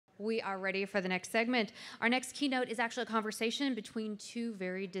We are ready for the next segment. Our next keynote is actually a conversation between two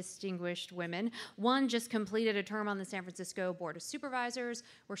very distinguished women. One just completed a term on the San Francisco Board of Supervisors,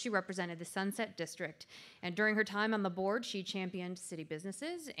 where she represented the Sunset District. And during her time on the board, she championed city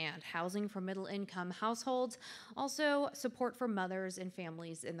businesses and housing for middle-income households, also support for mothers and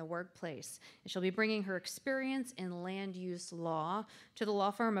families in the workplace. And she'll be bringing her experience in land use law to the law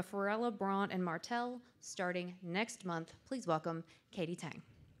firm of Farella, Braun, and Martel starting next month. Please welcome Katy Tang.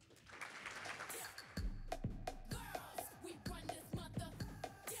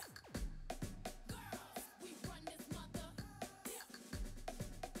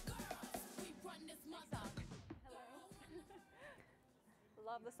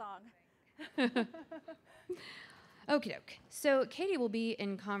 Love the song. Okie doke. So Katy will be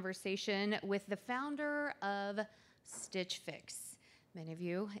in conversation with the founder of Stitch Fix. Many of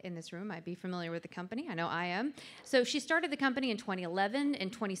you in this room might be familiar with the company. I know I am. So she started the company in 2011. In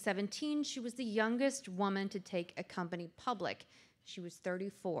 2017, she was the youngest woman to take a company public. She was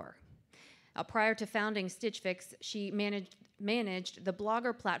 34. Prior to founding Stitch Fix, she managed the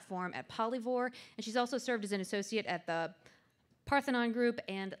blogger platform at Polyvore, and she's also served as an associate at the Parthenon Group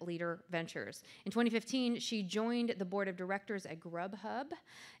and Leader Ventures. In 2015, she joined the board of directors at Grubhub,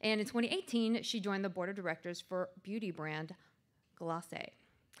 and in 2018, she joined the board of directors for beauty brand Glossé.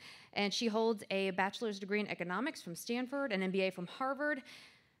 And she holds a bachelor's degree in economics from Stanford, an MBA from Harvard.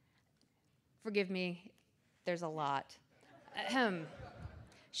 Forgive me, there's a lot.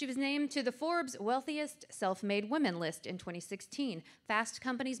 She was named to the Forbes Wealthiest Self-Made Women list in 2016, Fast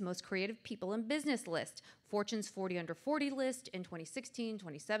Company's Most Creative People in Business list, Fortune's 40 Under 40 list in 2016,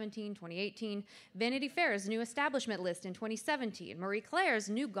 2017, 2018, Vanity Fair's New Establishment list in 2017, Marie Claire's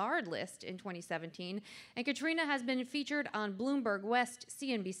New Guard list in 2017, and Katrina has been featured on Bloomberg West,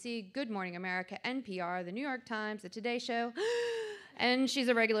 CNBC, Good Morning America, NPR, The New York Times, The Today Show, and she's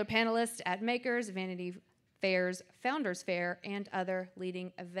a regular panelist at Makers, Vanity Fair's Founders Fair, and other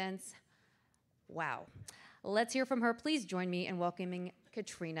leading events. Wow. Let's hear from her. Please join me in welcoming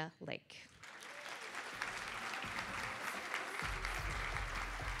Katrina Lake.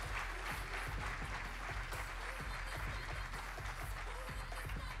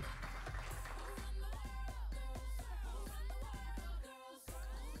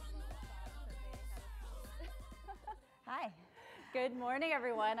 Hi. Good morning,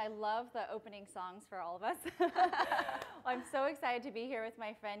 everyone. I love the opening songs for all of us. I'm so excited to be here with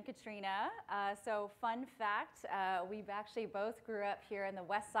my friend Katrina. So fun fact, we actually both grew up here in the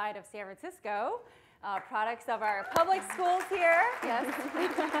west side of San Francisco, products of our public schools here. Yes.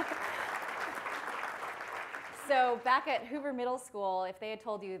 So back at Hoover Middle School, if they had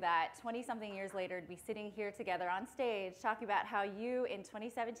told you that 20-something years later we'd be sitting here together on stage talking about how you in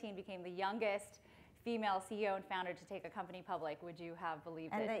 2017 became the youngest female CEO and founder to take a company public, would you have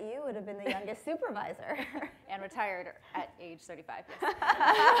believed it? And that you would have been the youngest supervisor. And retired at age 35,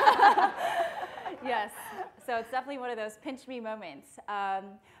 yes. Yes, so it's definitely one of those pinch me moments.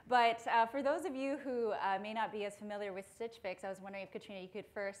 But for those of you who may not be as familiar with Stitch Fix, I was wondering if, Katrina, you could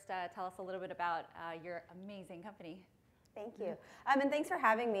first tell us a little bit about your amazing company. Thank you. And thanks for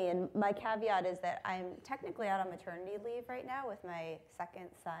having me. And my caveat is that I'm technically out on maternity leave right now with my second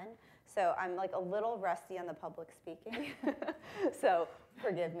son. So I'm like a little rusty on the public speaking. So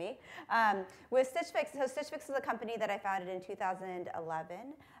forgive me. With Stitch Fix, so Stitch Fix is a company that I founded in 2011.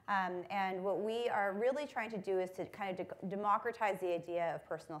 And what we are really trying to do is to kind of democratize the idea of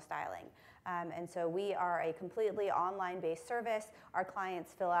personal styling. And so we are a completely online-based service. Our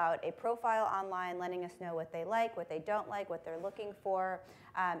clients fill out a profile online, letting us know what they like, what they don't like, what they're looking for.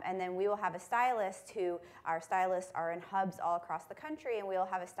 And then we will have a stylist who, our stylists are in hubs all across the country, and we will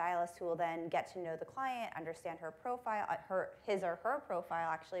have a stylist who will then get to know the client, understand her profile, his or her profile.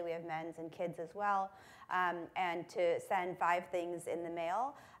 Actually, we have men's and kids as well. And to send 5 things in the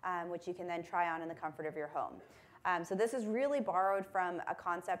mail, which you can then try on in the comfort of your home. So this is really borrowed from a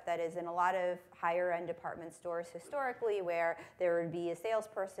concept that is in a lot of higher-end department stores historically, where there would be a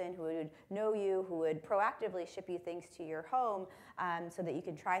salesperson who would know you, who would proactively ship you things to your home so that you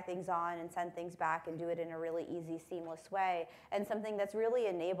can try things on and send things back and do it in a really easy, seamless way. And something that's really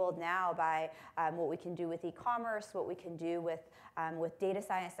enabled now by what we can do with e-commerce, what we can do with data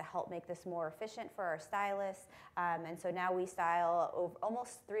science to help make this more efficient for our stylists. And so now we style over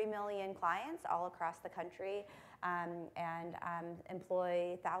almost 3 million clients all across the country. And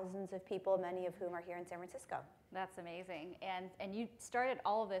employ thousands of people, many of whom are here in San Francisco. That's amazing. And you started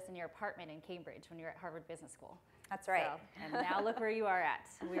all of this in your apartment in Cambridge when you were at Harvard Business School. That's right. So, and now look where you are at.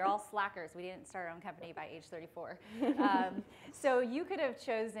 We're all slackers. We didn't start our own company by age 34. So you could have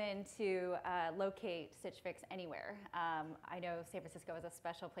chosen to locate Stitch Fix anywhere. I know San Francisco is a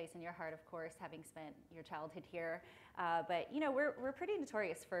special place in your heart, of course, having spent your childhood here. But you know, we're pretty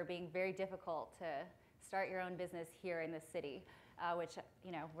notorious for being very difficult to start your own business here in this city. Which,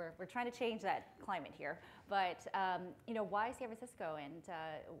 you know, we're trying to change that climate here. But, you know, why San Francisco, and,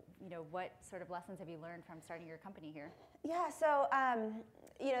 you know, what sort of lessons have you learned from starting your company here? Yeah, so,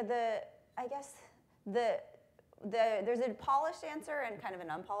 you know, I guess there's a polished answer and kind of an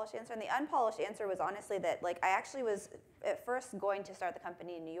unpolished answer. And the unpolished answer was honestly that, like, I actually was at first going to start the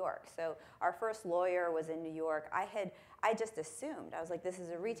company in New York. So our first lawyer was in New York. I just assumed. I was like, this is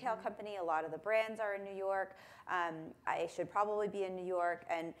a retail company. A lot of the brands are in New York. I should probably be in New York.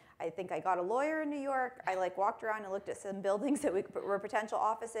 And I think I got a lawyer in New York. I like walked around and looked at some buildings that were potential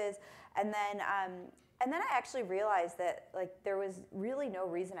offices. And then I actually realized that like there was really no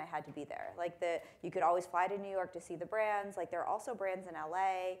reason I had to be there. Like you could always fly to New York to see the brands. Like there are also brands in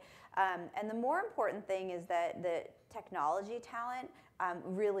LA. And the more important thing is that the technology talent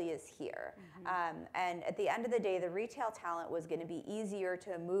really is here. And at the end of the day, the retail talent was going to be easier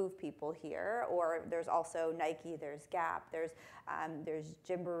to move people here. Or there's also Nike, there's Gap, there's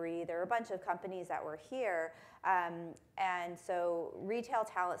Gymboree. There are a bunch of companies that were here. And so retail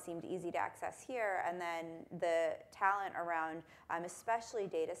talent seemed easy to access here. And then the talent around, especially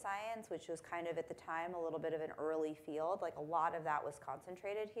data science, which was kind of at the time a little bit of an early field, like a lot of that was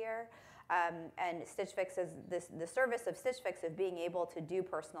concentrated here. And Stitch Fix is the service of Stitch Fix of being able to do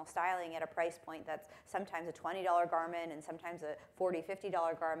personal styling at a price point that's sometimes a $20 garment and sometimes a $40,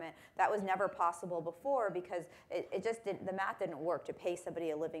 $50 garment. That was never possible before because it just didn't, the math didn't work to pay somebody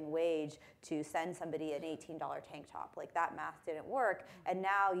a living wage to send somebody an $18 tank top. Like that math didn't work. And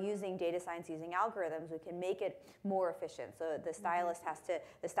now using data science, using algorithms, we can make it more efficient. So the stylist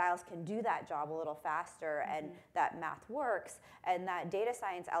can do that job a little faster and that math works. And that data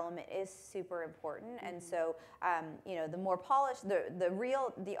science element is super important. And so, you know, the more polished,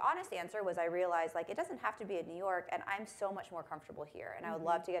 the honest answer was I realized like it doesn't have to be in New York, and I'm so much more comfortable here. And I would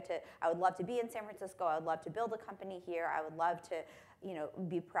love to be in San Francisco. I would love to build a company here. I would love to, you know,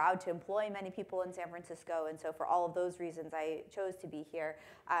 be proud to employ many people in San Francisco. And so for all of those reasons, I chose to be here.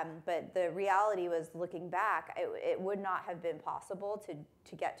 But the reality was, looking back, it would not have been possible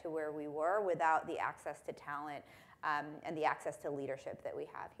to get to where we were without the access to talent and the access to leadership that we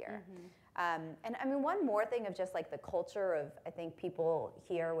have here. And I mean, one more thing of just like the culture of, I think, people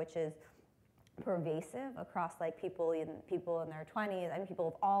here, which is pervasive across like people in their 20s, I mean people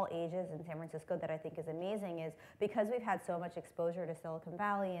of all ages in San Francisco, that I think is amazing, is because we've had so much exposure to Silicon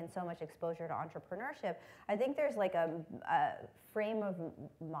Valley and so much exposure to entrepreneurship. I think there's like a frame of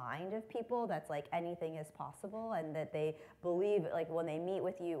mind of people that's like anything is possible, and that they believe, like when they meet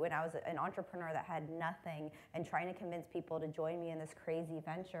with you, when I was an entrepreneur that had nothing and trying to convince people to join me in this crazy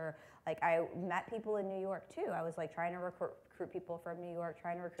venture, like I met people in New York too. I was like trying to recruit people from New York,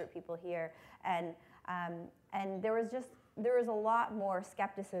 trying to recruit people here, and there was a lot more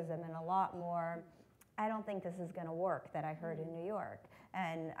skepticism and a lot more, I don't think this is going to work, that I heard in New York.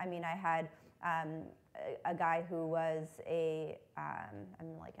 And I mean, I had a guy who was I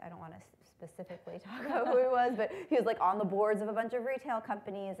don't want to specifically talk about who he was, but he was like on the boards of a bunch of retail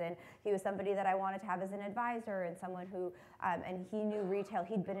companies, and he was somebody that I wanted to have as an advisor, and someone who, and he knew retail.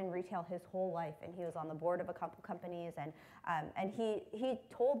 He'd been in retail his whole life, and he was on the board of a couple companies, and he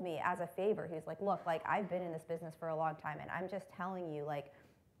told me as a favor, he was like, look, like I've been in this business for a long time, and I'm just telling you, like,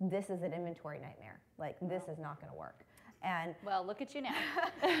 this is an inventory nightmare. Like, this is not going to work. And well, look at you now.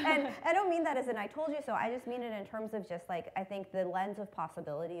 And I don't mean that as in I told you so. I just mean it in terms of just like, I think the lens of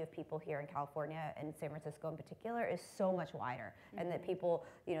possibility of people here in California and San Francisco in particular is so much wider. And that people,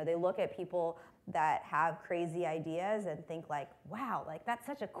 you know, they look at people that have crazy ideas and think like, wow, like that's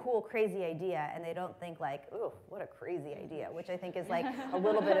such a cool, crazy idea. And they don't think like, ooh, what a crazy idea, which I think is like a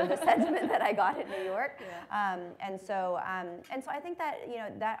little bit of the sentiment that I got in New York. Yeah. And so I think that, you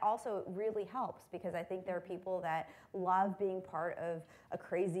know, that also really helps, because I think there are people that love being part of a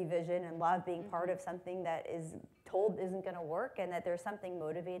crazy vision and love being part of something that is told isn't going to work, and that there's something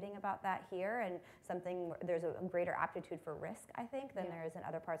motivating about that here, and there's a greater aptitude for risk, I think, than there is in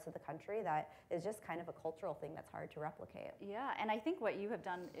other parts of the country. That is just kind of a cultural thing that's hard to replicate. Yeah, and I think what you have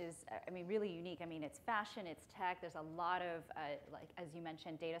done is, I mean, really unique. I mean, it's fashion, it's tech. There's a lot of, like, as you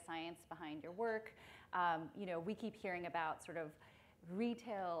mentioned, data science behind your work. You know, we keep hearing about sort of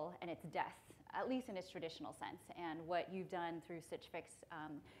retail and its death, at least in its traditional sense, and what you've done through Stitch Fix,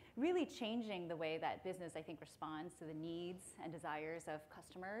 really changing the way that business, I think, responds to the needs and desires of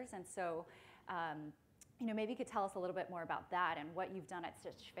customers. And so, maybe you could tell us a little bit more about that and what you've done at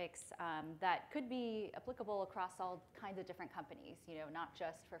Stitch Fix that could be applicable across all kinds of different companies, not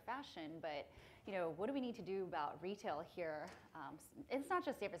just for fashion, but what do we need to do about retail here? It's not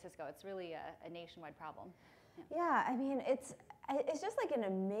just San Francisco, it's really a nationwide problem. Yeah, I mean, it's just like an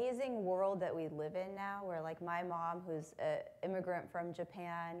amazing world that we live in now, where like my mom, who's an immigrant from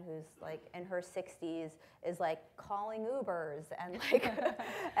Japan, who's like in her 60s, is like calling Ubers and like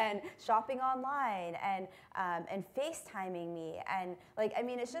and shopping online and FaceTiming me, and like, I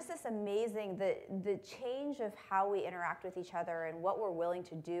mean, it's just this amazing the change of how we interact with each other and what we're willing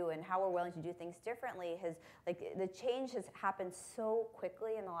to do and how we're willing to do things differently has, like, the change has happened so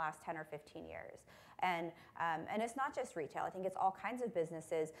quickly in the last 10 or 15 years. And it's not just retail. I think it's all kinds of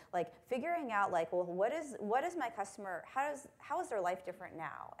businesses, like figuring out like, well, what is my customer, how is their life different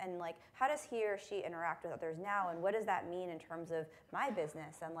now? And like, how does he or she interact with others now? And what does that mean in terms of my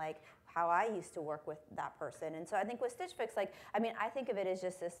business and like how I used to work with that person? And so I think with Stitch Fix, like, I mean, I think of it as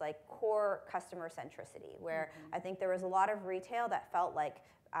just this like core customer centricity, where I think there was a lot of retail that felt like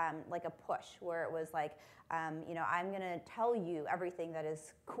a push, where it was like, I'm going to tell you everything that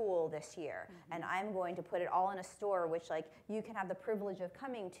is cool this year, and I'm going to put it all in a store, which like you can have the privilege of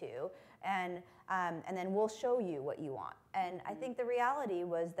coming to, and then we'll show you what you want. And I think the reality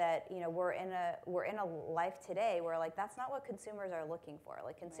was that we're in a life today where like that's not what consumers are looking for.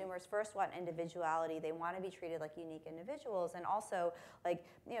 Like consumers first want individuality. They want to be treated like unique individuals, and also like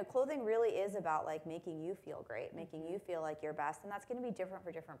clothing really is about like making you feel great, making you feel like your best, and that's going to be different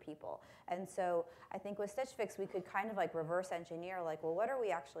for different people. And so I think with Stitch Fix we could kind of like reverse engineer like, well,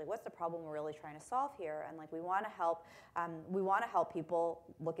 what's the problem we're really trying to solve here? And like we want to help people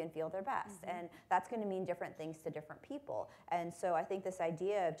look and feel their best, and that's going to mean different things to different people. And so I think this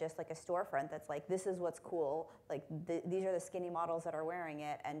idea of just like a storefront that's like, this is what's cool, like these are the skinny models that are wearing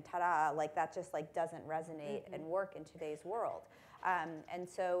it, and ta-da, like that just like doesn't resonate and work in today's world. And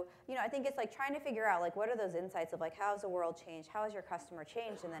so, I think it's like trying to figure out like what are those insights of like how has the world changed, how has your customer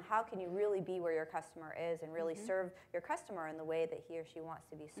changed, and then how can you really be where your customer is and really serve your customer in the way that he or she wants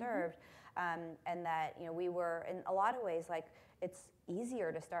to be served. And that we were in a lot of ways like it's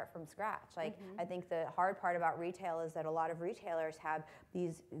easier to start from scratch. Like I think the hard part about retail is that a lot of retailers have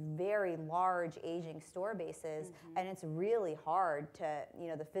these very large aging store bases, and it's really hard to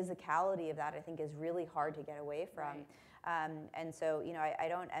the physicality of that I think is really hard to get away from. Right. And so, I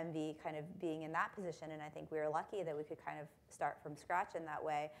don't envy kind of being in that position, and I think we were lucky that we could kind of start from scratch in that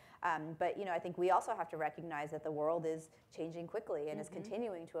way. But, I think we also have to recognize that the world is changing quickly and is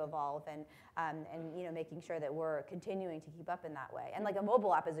continuing to evolve, and making sure that we're continuing to keep up in that way. And like a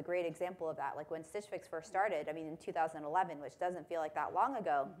mobile app is a great example of that. Like when Stitch Fix first started, I mean, in 2011, which doesn't feel like that long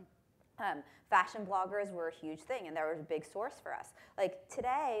ago, fashion bloggers were a huge thing, and they were a big source for us. Like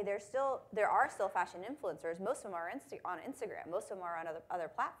today, there are still fashion influencers. Most of them are on Instagram. Most of them are on other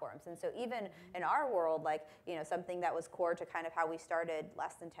platforms. And so even in our world, like something that was core to kind of how we started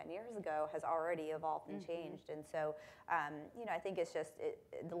less than 10 years ago has already evolved and changed. And so I think it's just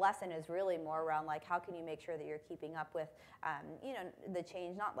the lesson is really more around like how can you make sure that you're keeping up with the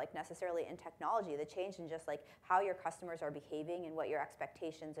change, not like necessarily in technology, the change in just like how your customers are behaving and what the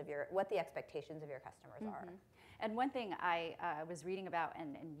expectations of your customers are. And one thing I was reading about,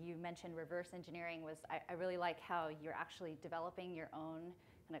 and you mentioned reverse engineering, was I really like how you're actually developing your own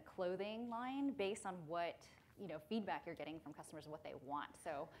kind of clothing line based on what feedback you're getting from customers and what they want.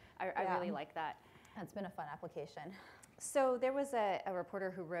 So I really like that. It's been a fun application. So there was a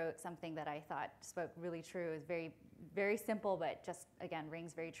reporter who wrote something that I thought spoke really true. It was very, very simple, but just, again,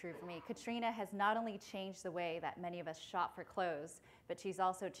 rings very true for me. Katrina has not only changed the way that many of us shop for clothes, but she's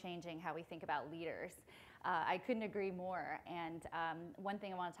also changing how we think about leaders. I couldn't agree more. And one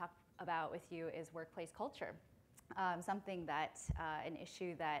thing I want to talk about with you is workplace culture. Something that, an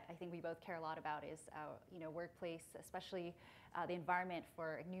issue that I think we both care a lot about is, workplace, especially the environment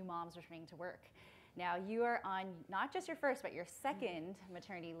for new moms returning to work. Now, you are on not just your first, but your second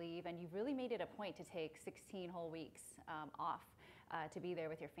maternity leave, and you've really made it a point to take 16 whole weeks off to be there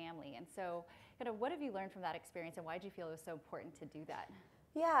with your family. And so, what have you learned from that experience, and why did you feel it was so important to do that?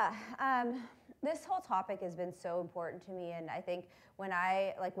 Yeah, this whole topic has been so important to me, and I think when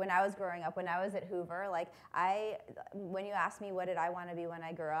I was growing up, when I was at Hoover, when you asked me what did I want to be when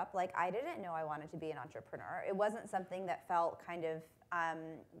I grew up, like I didn't know I wanted to be an entrepreneur. It wasn't something that felt kind of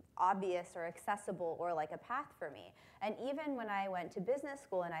obvious or accessible or like a path for me. And even when I went to business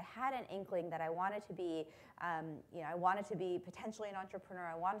school and I had an inkling that I wanted to be, I wanted to be potentially an entrepreneur,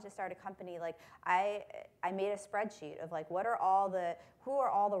 I wanted to start a company, like I made a spreadsheet of like, who are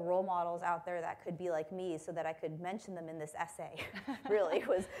all the role models out there that could be like me so that I could mention them in this essay. Really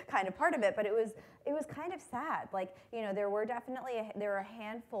was kind of part of it, but it was kind of sad. Like, there were a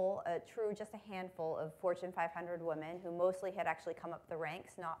handful, just a handful of Fortune 500 women who mostly had actually come up the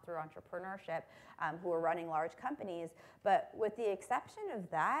ranks, not through entrepreneurship, who were running large companies. But with the exception of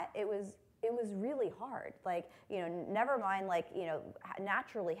that, it was really hard. Like, never mind, like,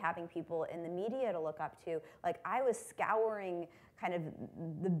 naturally having people in the media to look up to. Like, I was scouring kind of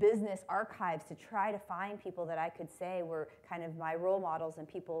the business archives to try to find people that I could say were kind of my role models and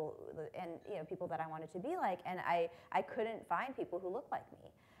people that I wanted to be like. And I couldn't find people who looked like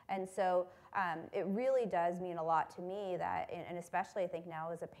me. And so it really does mean a lot to me that, and especially I think now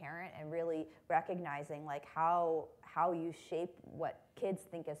as a parent and really recognizing like how you shape what kids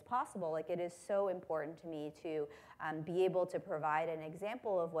think is possible, like it is so important to me to be able to provide an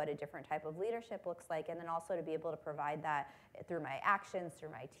example of what a different type of leadership looks like, and then also to be able to provide that through my actions, through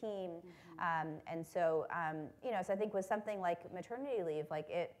my team. And so, so I think with something like maternity leave, like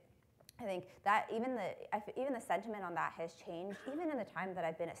I think that even the sentiment on that has changed, even in the time that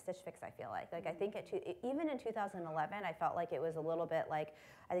I've been at Stitch Fix, I feel like. Like I think even in 2011, I felt like it was a little bit like,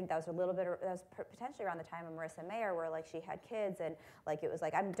 I think that was potentially around the time of Marissa Mayer where like she had kids and like it was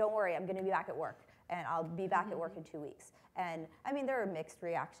like, don't worry, I'm gonna be back at work and I'll be back at work in 2 weeks. And I mean, there are mixed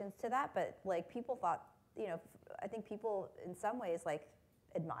reactions to that, but like people thought, I think people in some ways like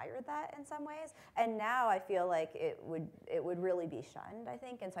admired that in some ways, and now I feel like it would really be shunned, I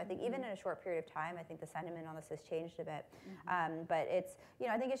think. And so I think even in a short period of time, I think the sentiment on this has changed a bit. But it's,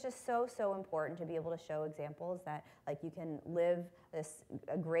 I think it's just so important to be able to show examples that like you can live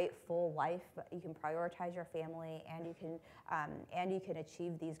a great full life, you can prioritize your family, and you can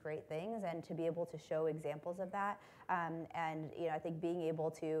achieve these great things, and to be able to show examples of that. And I think being able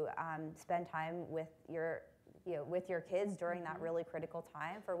to spend time with your kids during that really critical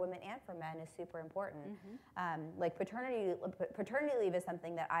time for women and for men is super important. Like paternity leave is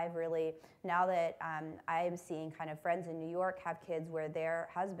something that I've really, now that I'm seeing kind of friends in New York have kids where their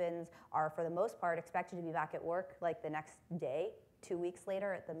husbands are for the most part expected to be back at work like the next day, 2 weeks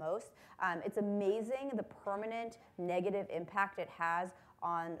later at the most. It's amazing the permanent negative impact it has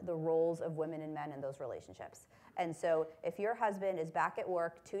on the roles of women and men in those relationships. And so if your husband is back at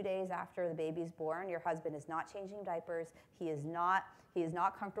work 2 days after the baby's born, your husband is not changing diapers, he is not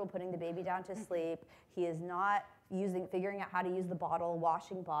comfortable putting the baby down to sleep, he is not figuring out how to use the bottle,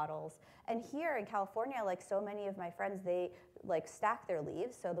 washing bottles. And here in California, like so many of my friends, they like stack their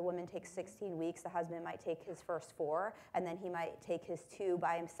leaves. So the woman takes 16 weeks, the husband might take his first 4, and then he might take his 2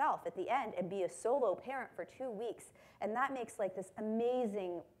 by himself at the end and be a solo parent for 2 weeks. And that makes like this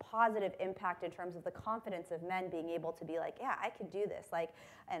amazing positive impact in terms of the confidence of men being able to be like, yeah, I can do this. Like,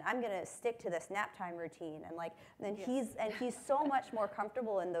 and I'm gonna stick to this nap time routine. And like, then he's so much more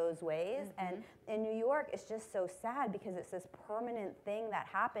comfortable in those ways. And in New York, it's just so sad because it's this permanent thing that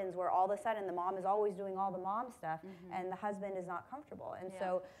happens where all of a sudden the mom is always doing all the mom stuff and the husband is not comfortable. And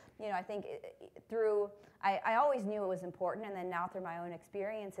so, I think I always knew it was important, and then now through my own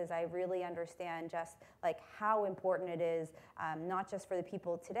experiences, I really understand just like how important it is, not just for the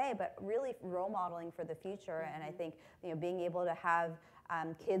people today, but really role modeling for the future. And I think being able to have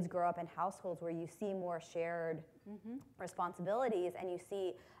kids grow up in households where you see more shared responsibilities, and you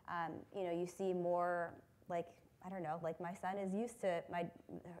see more like, I don't know, like my son is used to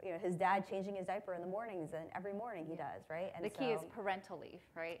his dad changing his diaper in the mornings, and every morning he does, right? And the key is parental leave,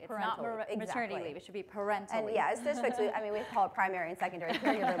 right? It's parental not maternity leave. It should be parental and leave. Yeah, it's Stitch Fix. I mean, we call it primary and secondary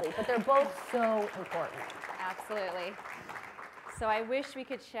caregiver leave, but they're both so important. Absolutely. So I wish we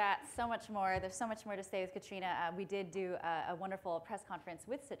could chat so much more. There's so much more to say with Katrina. We did do a wonderful press conference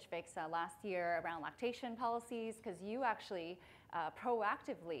with Stitch Fix last year around lactation policies, because you actually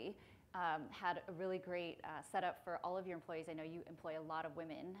proactively had a really great setup for all of your employees. I know you employ a lot of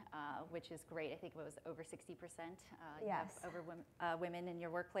women, which is great. I think it was over 60%. Yes. Over women in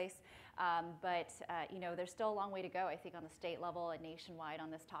your workplace. But there's still a long way to go, I think, on the state level and nationwide on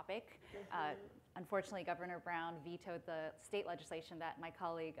this topic. Unfortunately, Governor Brown vetoed the state legislation that my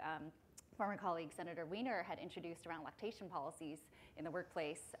colleague, former colleague Senator Wiener had introduced around lactation policies in the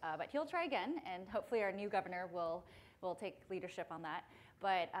workplace. But he'll try again, and hopefully our new governor will take leadership on that.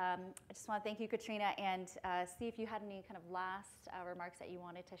 But I just want to thank you, Katrina, and see if you had any kind of last remarks that you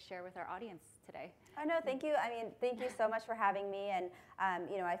wanted to share with our audience today. Oh, no, thank you. I mean, thank you so much for having me. And,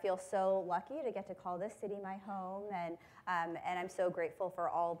 you know, I feel so lucky to get to call this city my home. And I'm so grateful for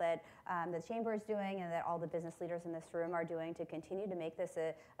all that the Chamber is doing and that all the business leaders in this room are doing to continue to make this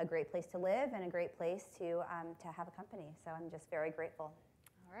a great place to live and a great place to have a company. So I'm just very grateful.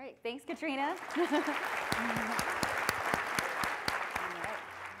 All right. Thanks, Katrina. All right.